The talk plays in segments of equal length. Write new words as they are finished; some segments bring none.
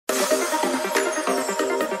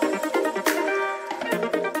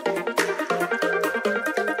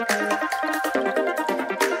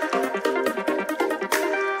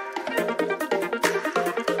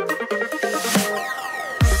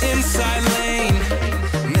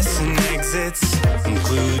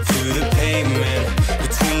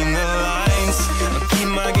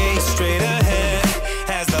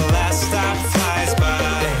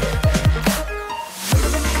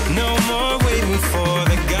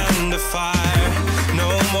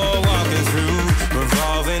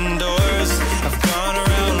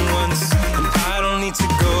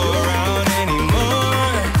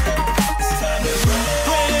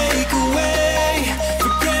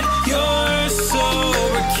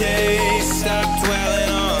okay. Stop dwelling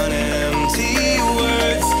on empty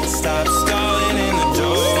words. Stop stalling in the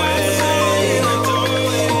doorway.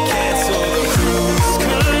 Cancel the cruise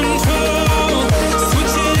control.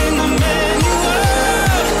 Switch it in the manual.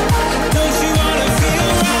 Don't you wanna feel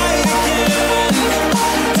right again?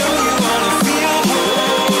 Don't you wanna feel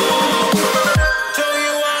whole? Don't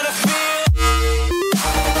you wanna feel?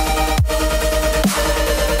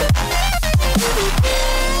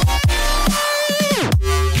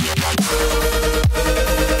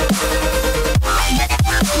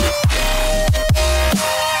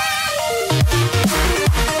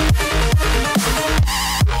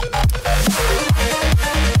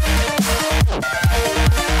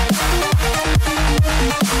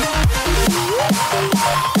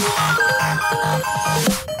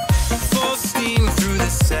 Full steam through the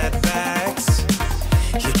setbacks.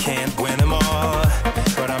 You can't win them all,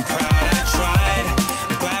 but I'm proud I tried.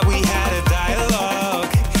 I'm glad we had a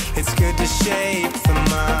dialogue. It's good to shape the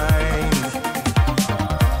mind.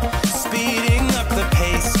 Speeding up the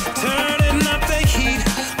pace, turning up the heat.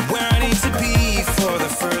 Where I need to be for the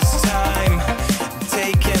first time.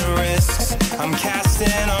 Taking risks, I'm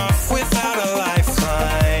casting off without a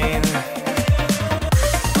lifeline.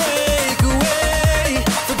 Break away,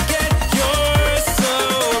 forget your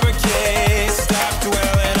sober case. Stop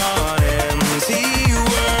dwelling on empty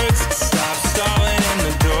words. Stop stalling in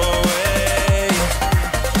the doorway.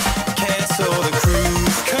 Cancel the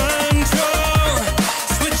cruise control.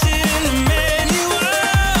 Switch it in the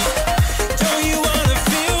manual. Don't you wanna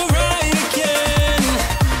feel right again?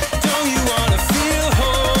 Don't you wanna feel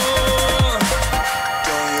whole?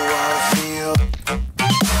 Don't you wanna feel? Don't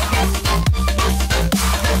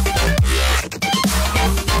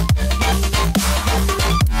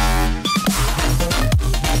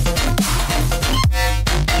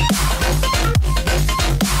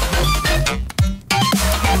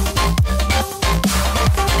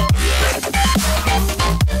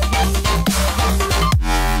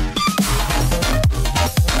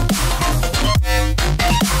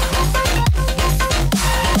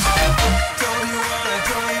you wanna?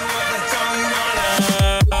 Don't you wanna? Don't you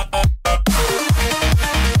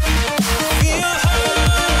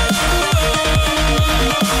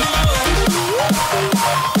wanna feel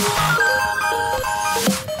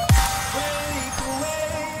Break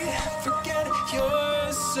away, forget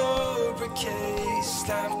your sober case.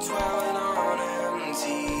 Stop dwelling on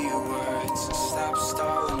empty words. Stop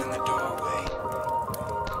stalling in the doorway.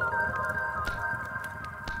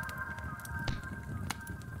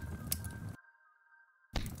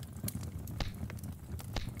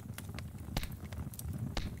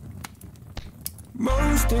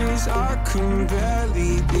 Most days I can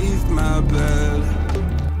barely leave my bed,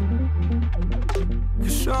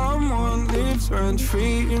 'cause someone lives rent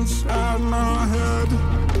free inside my head.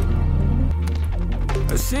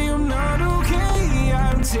 I say I'm not okay,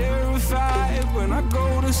 I'm terrified when I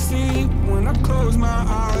go to sleep, when I close my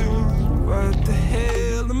eyes. What the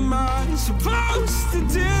hell am I supposed to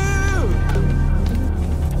do?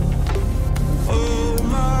 Oh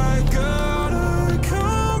my God, I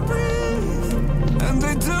can't breathe, and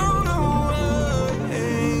they don't know what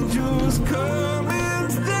angels come and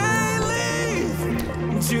they leave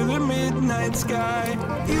into the midnight sky.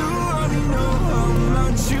 You only know how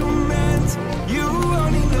much you meant. You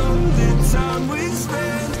only know the time we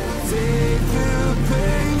spent. Take the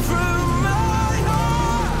pain from my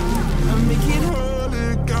heart and make it whole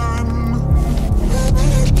again.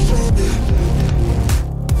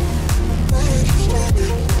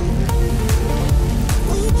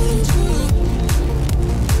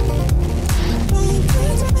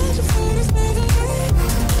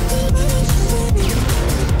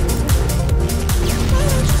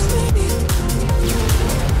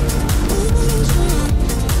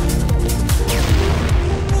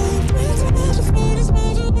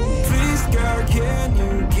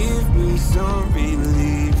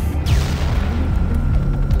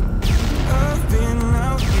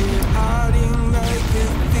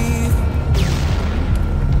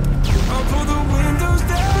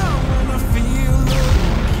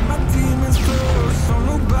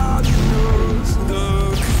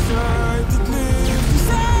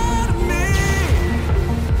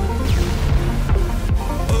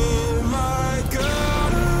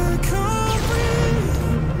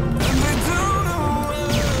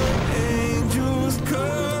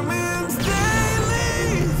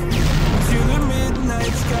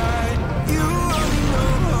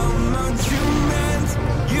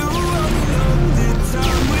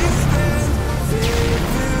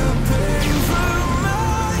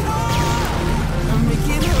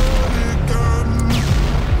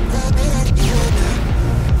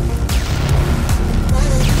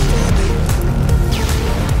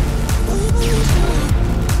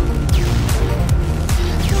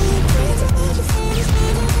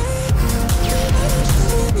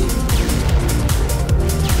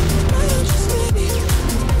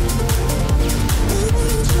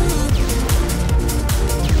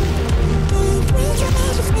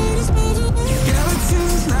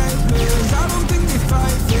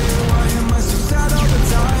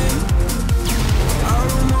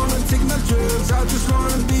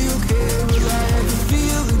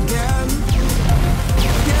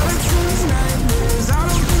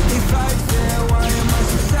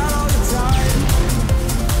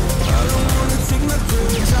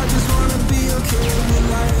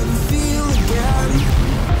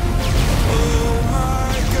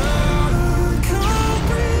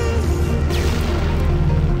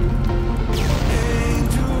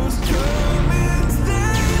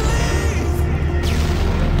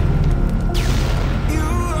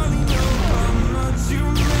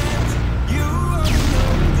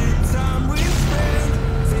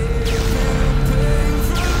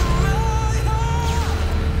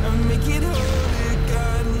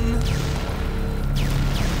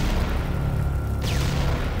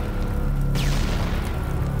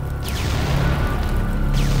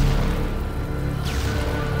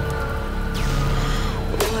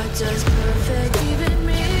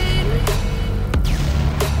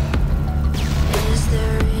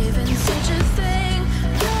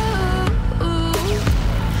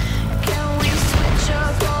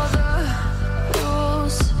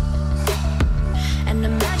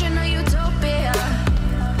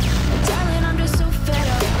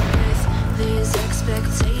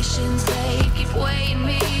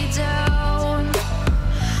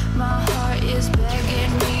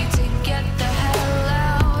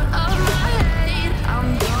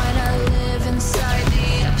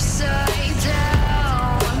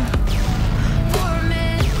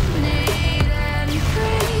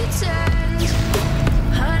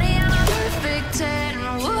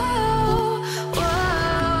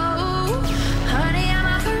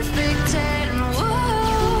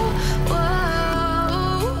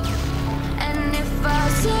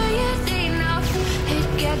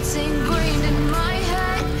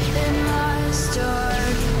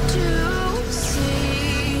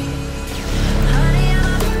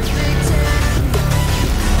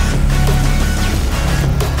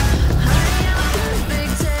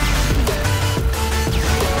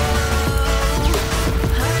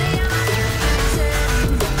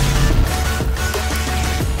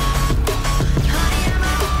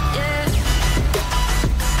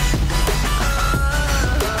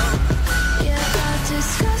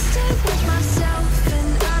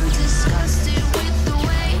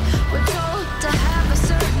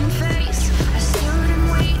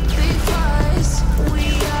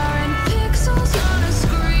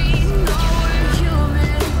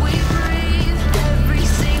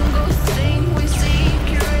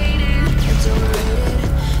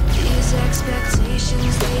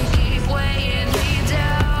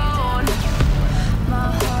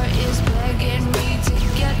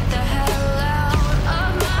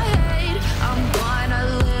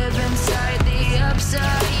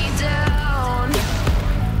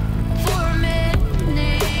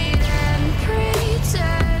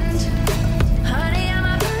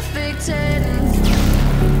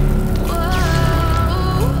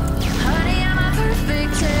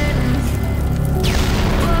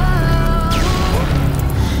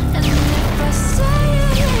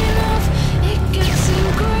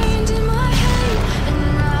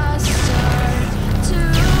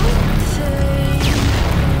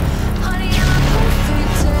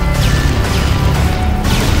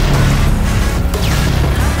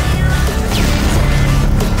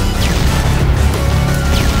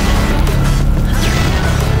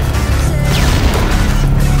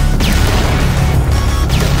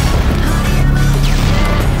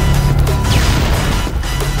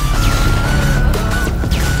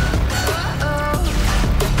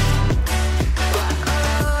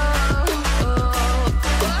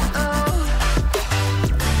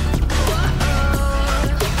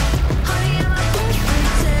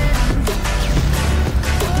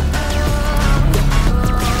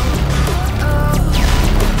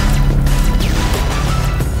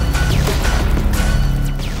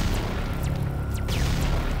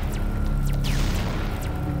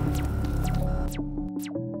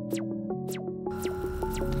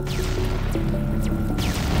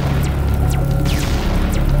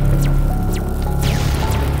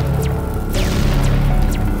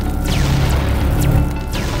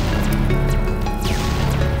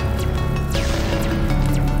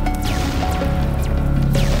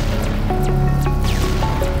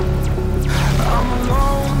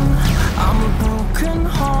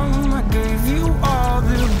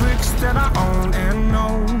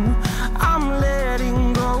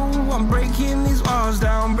 I'm breaking these walls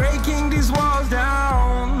down, breaking these walls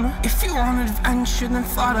down. If you want adventure, then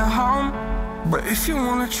fly to home. But if you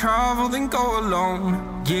wanna travel, then go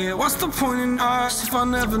alone. Yeah, what's the point in us if I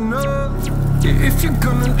never know? Yeah, if you're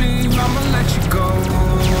gonna leave, I'ma let you go.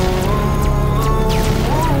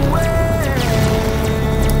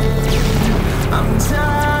 I'm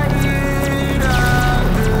tired of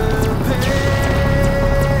the pain.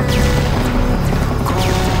 Go away.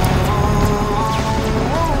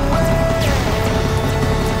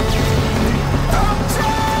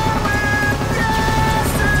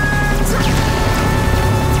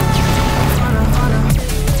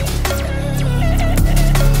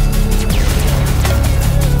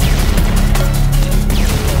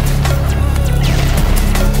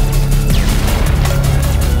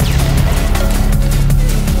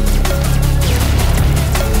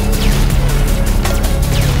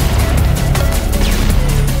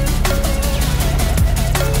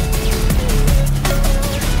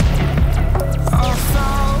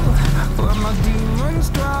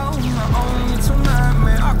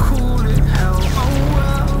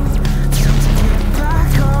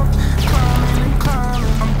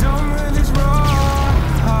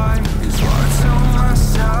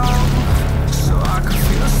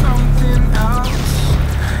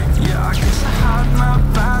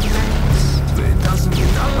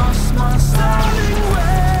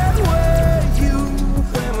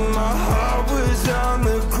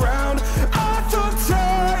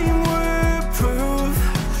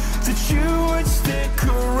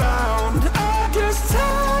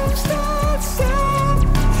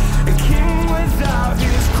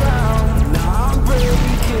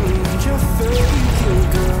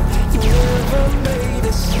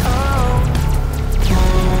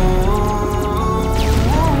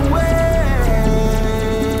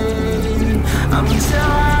 I'm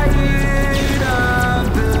tired of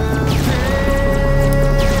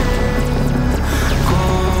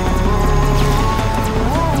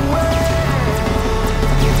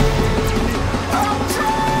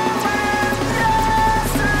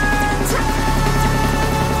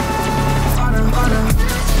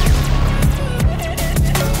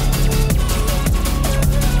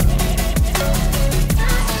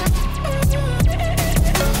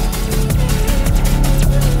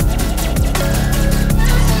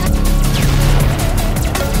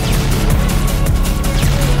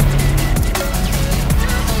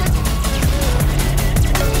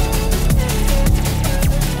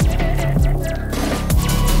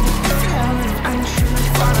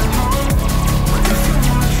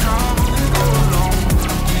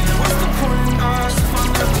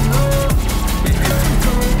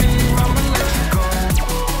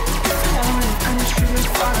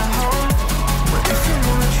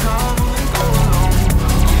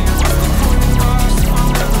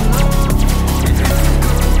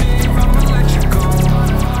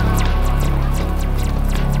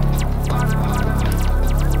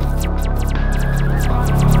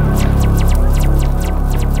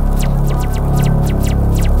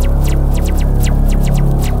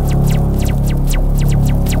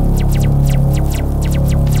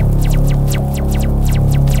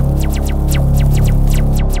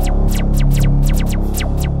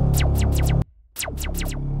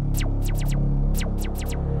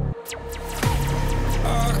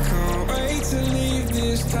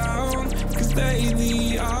guessing town, 'cause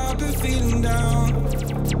lately I've been feeling down.